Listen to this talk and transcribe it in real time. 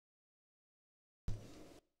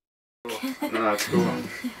cool. No, that's cool.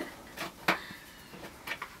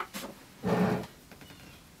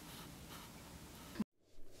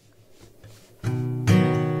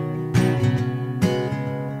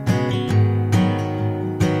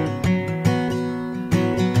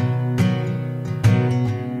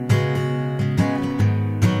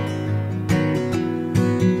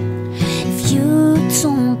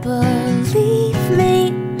 Don't believe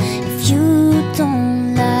me if you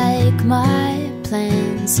don't like my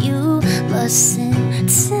plans. You mustn't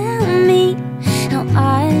tell me how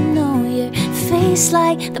I know your face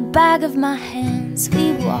like the back of my hands.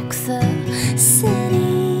 We walk the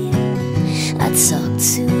city, I talk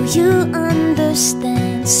to you,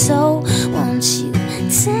 understand. So won't you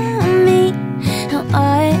tell me how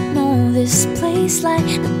I know this place like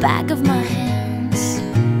the back of my hands?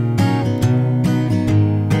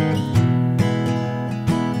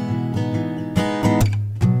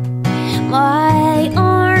 My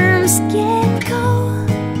arms get cold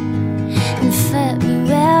in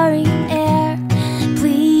February air.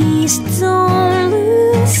 Please don't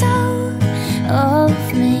lose hope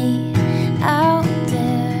of me out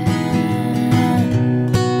there.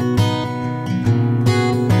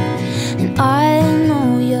 And I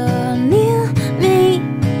know you're near me,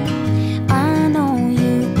 I know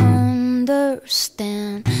you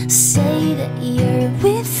understand. Say that you're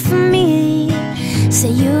with me, say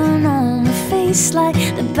you know my face like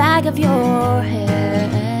the back of your hair.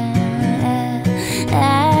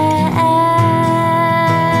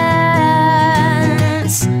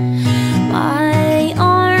 My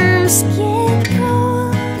arms get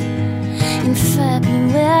cold in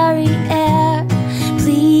February air.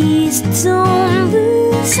 Please don't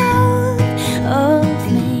lose hope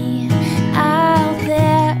of me out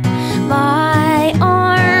there. My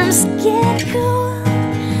arms get cold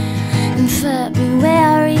in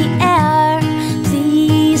February air.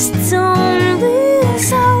 Please don't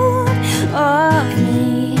lose hope of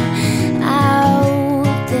me out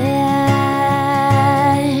there.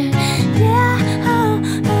 Yeah,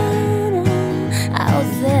 out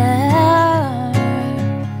there.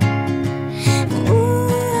 Ooh,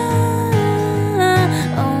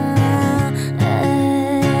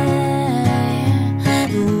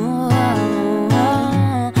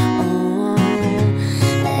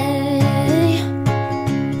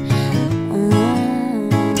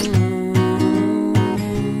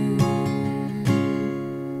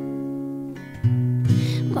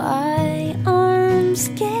 my arms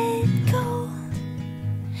get cold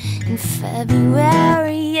in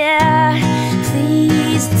February, yeah.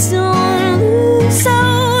 Please don't